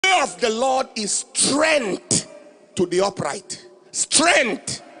of the Lord is strength to the upright.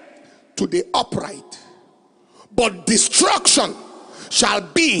 Strength to the upright. But destruction shall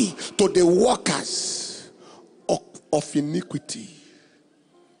be to the workers of iniquity.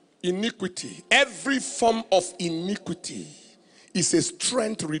 Iniquity, every form of iniquity is a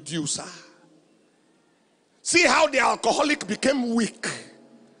strength reducer. See how the alcoholic became weak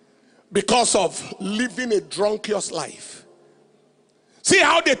because of living a drunkard's life. See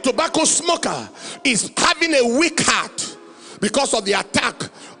how the tobacco smoker is having a weak heart because of the attack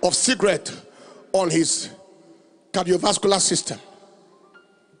of cigarette on his cardiovascular system.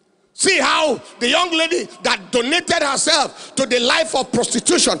 See how the young lady that donated herself to the life of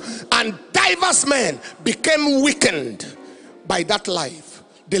prostitution and diverse men became weakened by that life.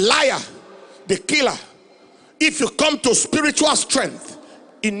 The liar, the killer. If you come to spiritual strength,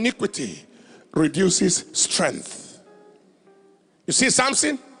 iniquity reduces strength. You see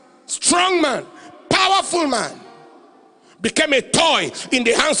Samson? Strong man, powerful man, became a toy in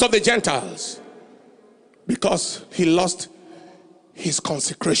the hands of the Gentiles because he lost his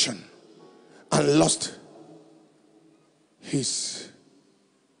consecration and lost his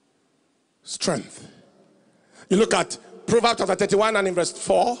strength. You look at Proverbs chapter 31 and in verse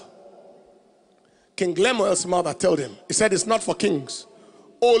 4. King Lemuel's mother told him, he said, it's not for kings,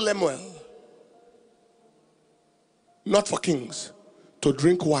 O Lemuel, not for kings to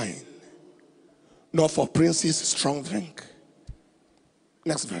drink wine, nor for princes strong drink.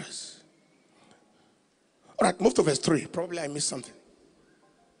 Next verse. All right, move to verse 3. Probably I missed something.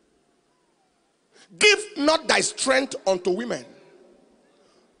 Give not thy strength unto women,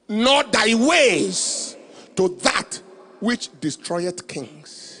 nor thy ways to that which destroyeth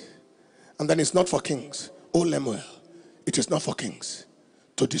kings. And then it's not for kings, O Lemuel, it is not for kings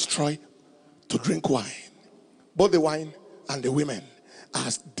to destroy, to drink wine. Both the wine and the women are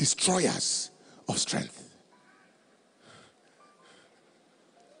destroyers of strength.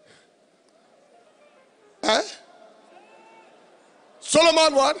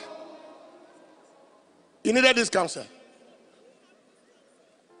 Solomon what? He needed this counsel.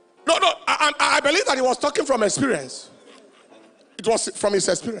 No, I believe that he was talking from experience. It was from his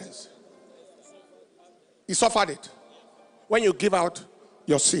experience. He suffered it. When you give out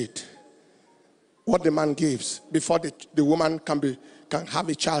your seed, what the man gives before the woman can have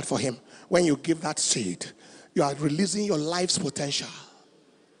a child for him, when you give that seed, you are releasing your life's potential,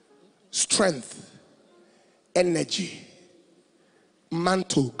 strength, energy,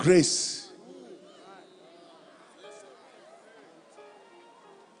 mantle, grace.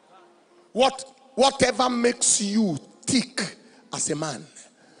 Whatever makes you tick as a man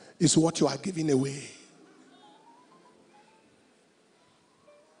is what you are giving away.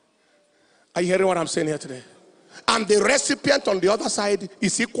 Are you hearing what I'm saying here today? And the recipient on the other side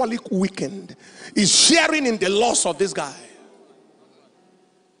is equally weakened. Is sharing in the loss of this guy.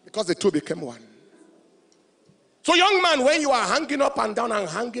 Because the two became one. So young man, when you are hanging up and down and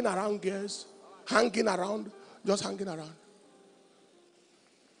hanging around gears, hanging around, just hanging around.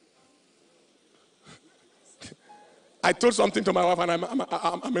 I told something to my wife and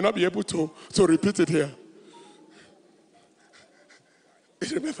I may not be able to repeat it here.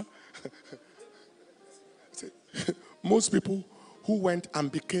 Remember? Most people who went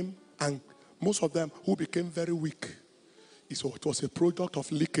and became, and most of them who became very weak, it was a product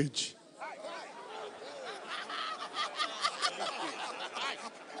of leakage.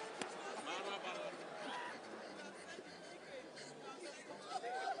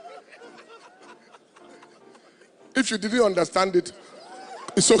 If you didn't understand it,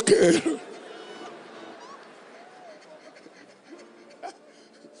 it's okay.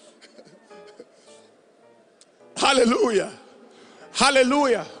 Hallelujah.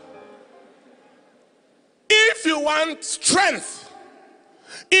 Hallelujah. If you want strength,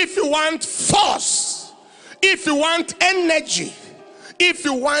 if you want force, if you want energy, if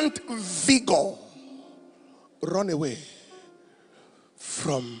you want vigor, run away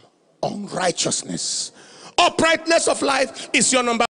from unrighteousness. Uprightness of life is your number